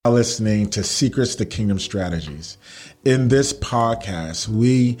Listening to Secrets to Kingdom Strategies. In this podcast,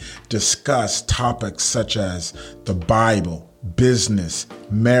 we discuss topics such as the Bible, business,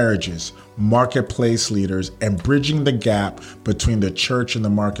 marriages, marketplace leaders, and bridging the gap between the church and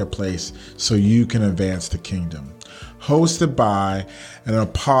the marketplace so you can advance the kingdom. Hosted by an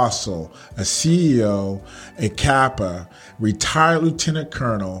apostle, a CEO, a Kappa, retired lieutenant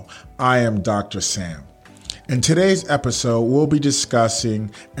colonel, I am Dr. Sam. In today's episode, we'll be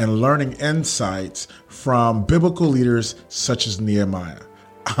discussing and learning insights from biblical leaders such as Nehemiah.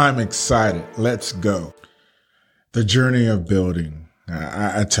 I'm excited. Let's go. The journey of building.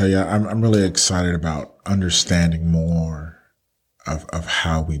 I tell you, I'm really excited about understanding more of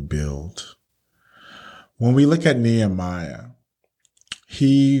how we build. When we look at Nehemiah,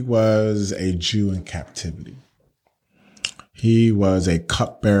 he was a Jew in captivity. He was a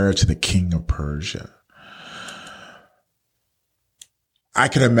cupbearer to the king of Persia. I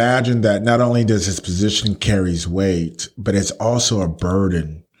can imagine that not only does his position carry weight, but it's also a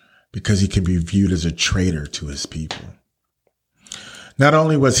burden because he can be viewed as a traitor to his people. Not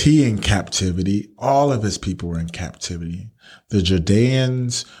only was he in captivity, all of his people were in captivity. The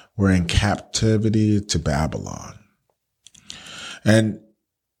Judeans were in captivity to Babylon. And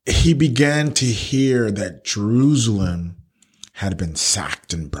he began to hear that Jerusalem had been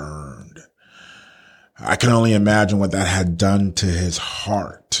sacked and burned. I can only imagine what that had done to his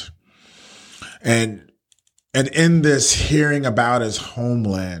heart. And in this hearing about his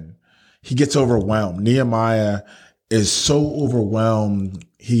homeland, he gets overwhelmed. Nehemiah is so overwhelmed,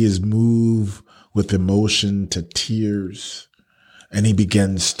 he is moved with emotion to tears, and he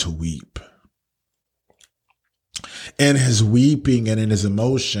begins to weep. In his weeping and in his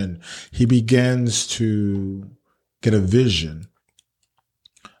emotion, he begins to get a vision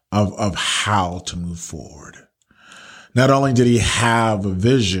of how to move forward. Not only did he have a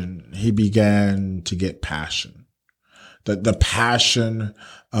vision, he began to get passion. The passion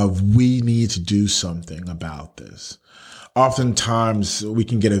of we need to do something about this. Oftentimes we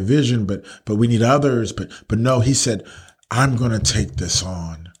can get a vision, but we need others. But no, he said, I'm going to take this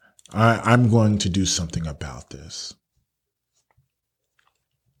on. I'm going to do something about this.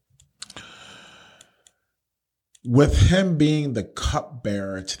 With him being the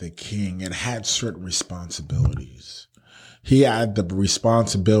cupbearer to the king, it had certain responsibilities. He had the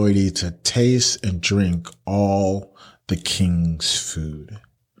responsibility to taste and drink all the king's food.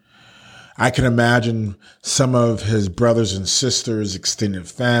 I can imagine some of his brothers and sisters, extended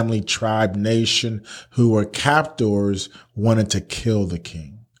family, tribe, nation, who were captors, wanted to kill the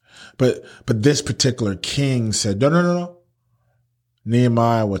king. But this particular king said, no.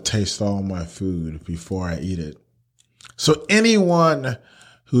 Nehemiah will taste all my food before I eat it. So anyone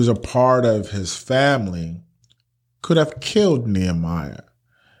who's a part of his family could have killed Nehemiah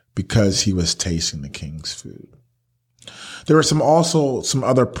because he was tasting the king's food. There were also some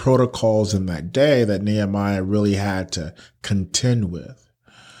other protocols in that day that Nehemiah really had to contend with.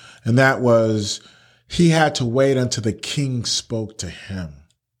 And that was he had to wait until the king spoke to him.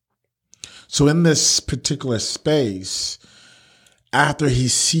 So in this particular space, after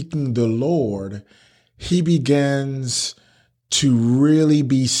he's seeking the Lord, he begins to really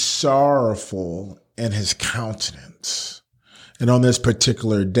be sorrowful in his countenance. And on this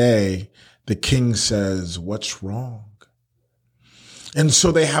particular day, the king says, what's wrong? And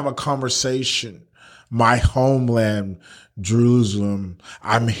so they have a conversation. My homeland, Jerusalem,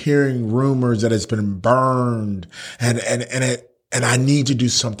 I'm hearing rumors that it's been burned and I need to do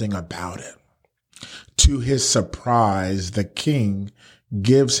something about it. To his surprise, the king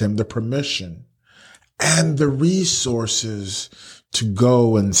gives him the permission and the resources to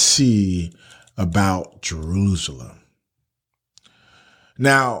go and see about Jerusalem.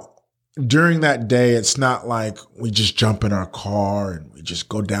 Now, during that day, it's not like we just jump in our car and we just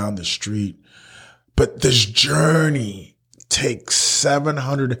go down the street. But this journey takes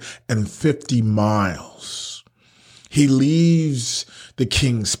 750 miles. He leaves the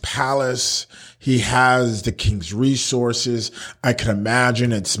king's palace. He has the king's resources. I can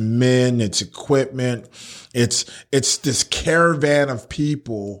imagine it's men, it's equipment. It's this caravan of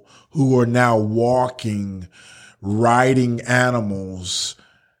people who are now walking, riding animals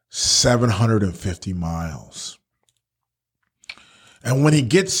 750 miles. And when he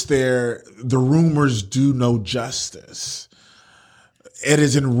gets there, the rumors do no justice. It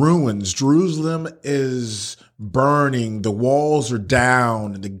is in ruins. Jerusalem is burning. The walls are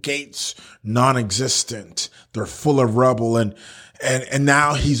down and the gates non-existent. They're full of rubble. And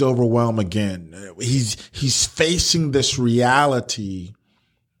now he's overwhelmed again. He's facing this reality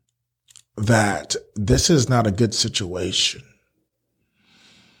that this is not a good situation.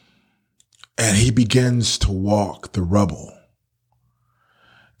 And he begins to walk the rubble.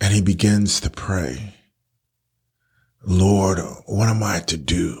 And he begins to pray, Lord, what am I to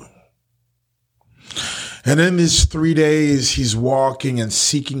do? And in these 3 days, he's walking and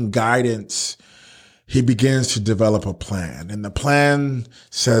seeking guidance. He begins to develop a plan. And the plan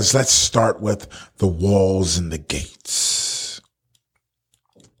says, let's start with the walls and the gates.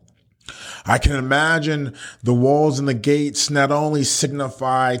 I can imagine the walls and the gates not only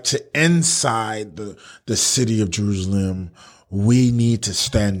signify to inside the city of Jerusalem, we need to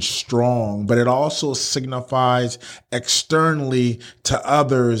stand strong, but it also signifies externally to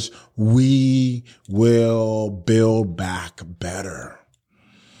others, we will build back better.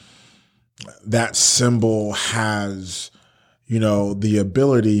 That symbol has, the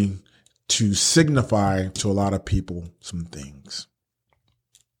ability to signify to a lot of people some things.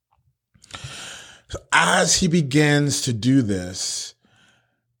 So as he begins to do this,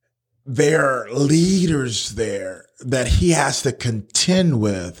 there are leaders there that he has to contend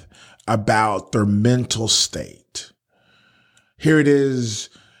with about their mental state. Here it is,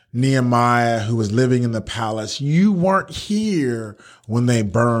 Nehemiah, who was living in the palace. You weren't here when they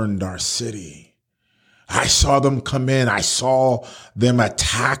burned our city. I saw them come in. I saw them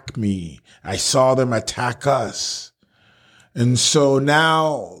attack me. I saw them attack us. And so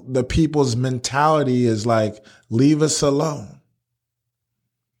now the people's mentality is like, leave us alone.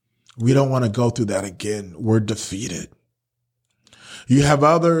 We don't want to go through that again. We're defeated. You have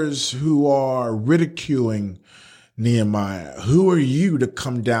others who are ridiculing Nehemiah. Who are you to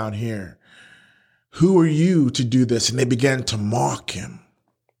come down here? Who are you to do this? And they began to mock him.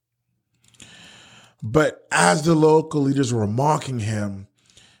 But as the local leaders were mocking him,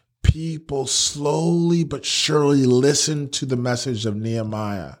 people slowly but surely listened to the message of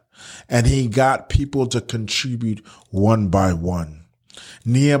Nehemiah, and he got people to contribute one by one.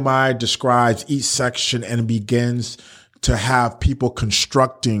 Nehemiah describes each section and begins to have people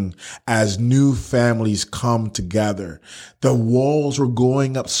constructing as new families come together. The walls were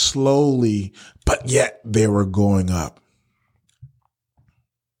going up slowly, but yet they were going up.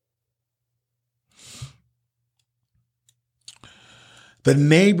 The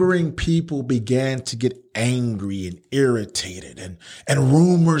neighboring people began to get angry and irritated, and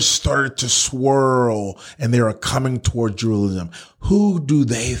rumors started to swirl, and they were coming toward Jerusalem. Who do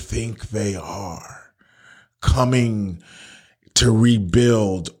they think they are? Coming to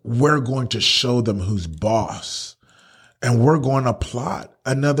rebuild. We're going to show them who's boss, and we're going to plot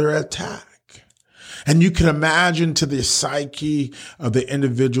another attack. And you can imagine to the psyche of the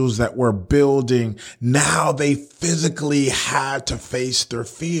individuals that were building, now they physically had to face their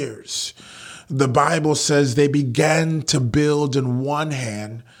fears. The Bible says they began to build in one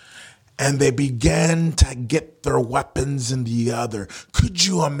hand and they began to get their weapons in the other. Could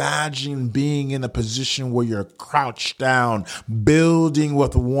you imagine being in a position where you're crouched down, building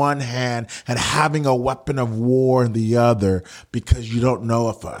with one hand and having a weapon of war in the other because you don't know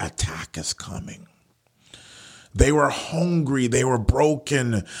if an attack is coming? They were hungry. They were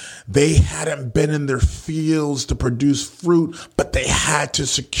broken. They hadn't been in their fields to produce fruit, but they had to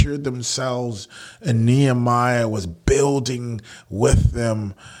secure themselves. And Nehemiah was building with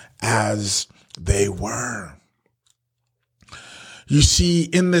them as they were. You see,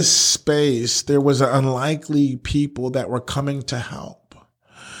 in this space, there was unlikely people that were coming to help.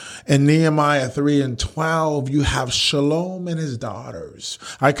 In Nehemiah 3:12, you have Shalom and his daughters.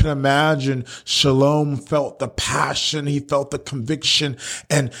 I can imagine Shalom felt the passion. He felt the conviction.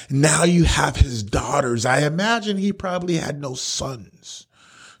 And now you have his daughters. I imagine he probably had no sons.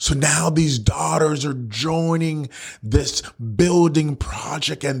 So now these daughters are joining this building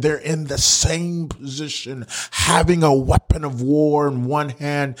project and they're in the same position, having a weapon of war in one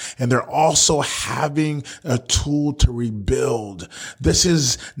hand, and they're also having a tool to rebuild. This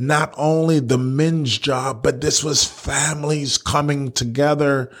is not only the men's job, but this was families coming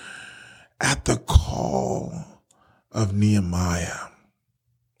together at the call of Nehemiah.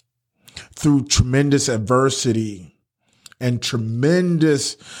 Through tremendous adversity and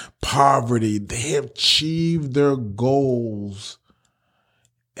tremendous poverty, they achieved their goals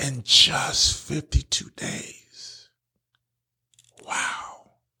in just 52 days.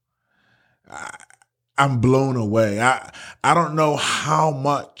 Wow. I'm blown away. I don't know how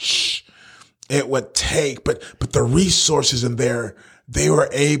much it would take, but the resources in there, they were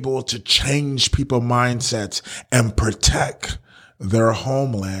able to change people's mindsets and protect their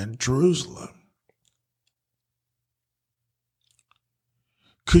homeland, Jerusalem.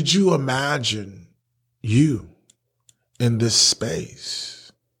 Could you imagine you in this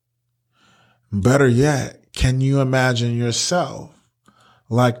space? Better yet, can you imagine yourself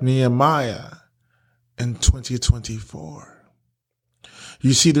like Nehemiah in 2024.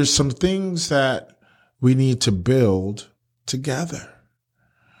 You see, there's some things that we need to build together.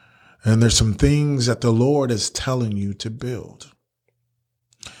 And there's some things that the Lord is telling you to build.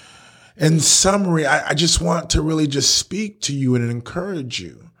 In summary, I just want to really just speak to you and encourage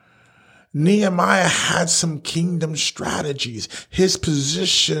you. Nehemiah had some kingdom strategies. His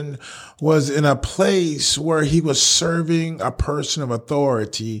position was in a place where he was serving a person of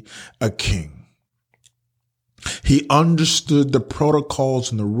authority, a king. He understood the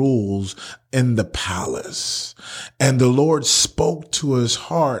protocols and the rules in the palace. And the Lord spoke to his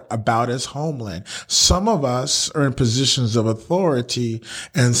heart about his homeland. Some of us are in positions of authority,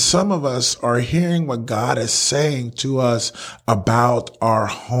 and some of us are hearing what God is saying to us about our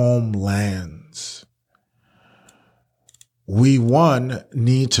homelands. We, one,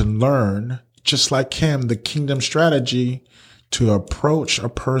 need to learn, just like him, the kingdom strategy to approach a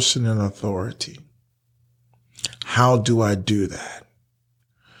person in authority. How do I do that?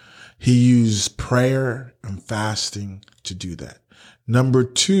 He used prayer and fasting to do that. Number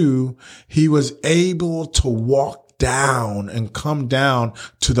two, he was able to walk down and come down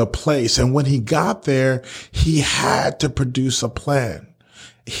to the place. And when he got there, he had to produce a plan.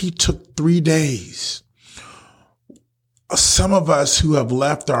 He took 3 days. Some of us who have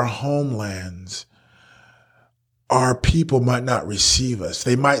left our homelands, our people might not receive us.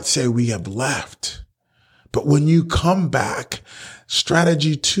 They might say we have left. But when you come back,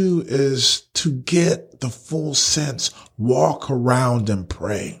 strategy 2 is to get the full sense. Walk around and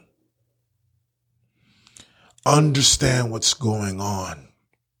pray. Understand what's going on.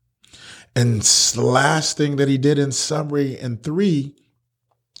 And the last thing that he did in summary in 3,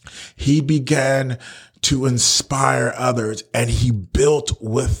 he began to inspire others and he built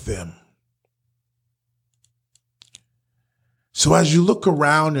with them. So as you look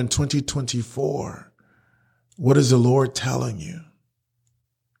around in 2024, what is the Lord telling you?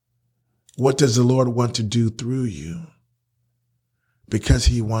 What does the Lord want to do through you? Because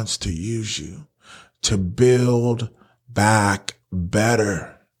he wants to use you to build back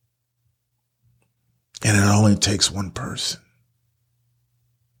better. And it only takes one person.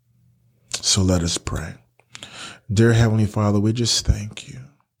 So let us pray. Dear Heavenly Father, we just thank you.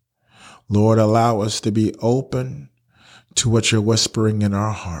 Lord, allow us to be open to what you're whispering in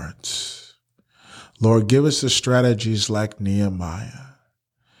our hearts. Lord, give us the strategies like Nehemiah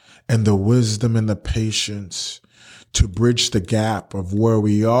and the wisdom and the patience to bridge the gap of where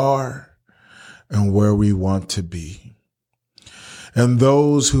we are and where we want to be. And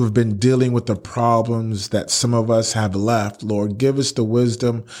those who have been dealing with the problems that some of us have left, Lord, give us the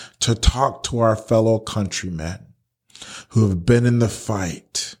wisdom to talk to our fellow countrymen who have been in the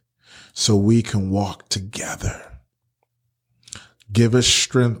fight so we can walk together. Give us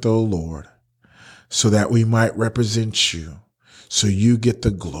strength, O Lord, so that we might represent you, so you get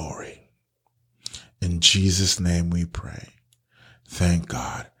the glory. In Jesus' name we pray. Thank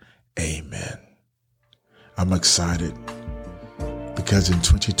God. Amen. I'm excited because in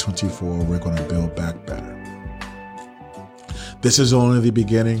 2024, we're going to build back better. This is only the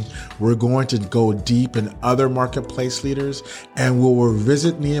beginning. We're going to go deep in other marketplace leaders, and we'll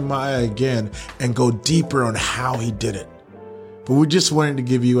revisit Nehemiah again and go deeper on how he did it. But we just wanted to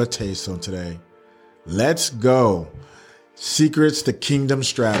give you a taste on today. Let's go. Secrets to Kingdom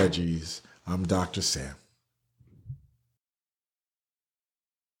Strategies. I'm Dr. Sam.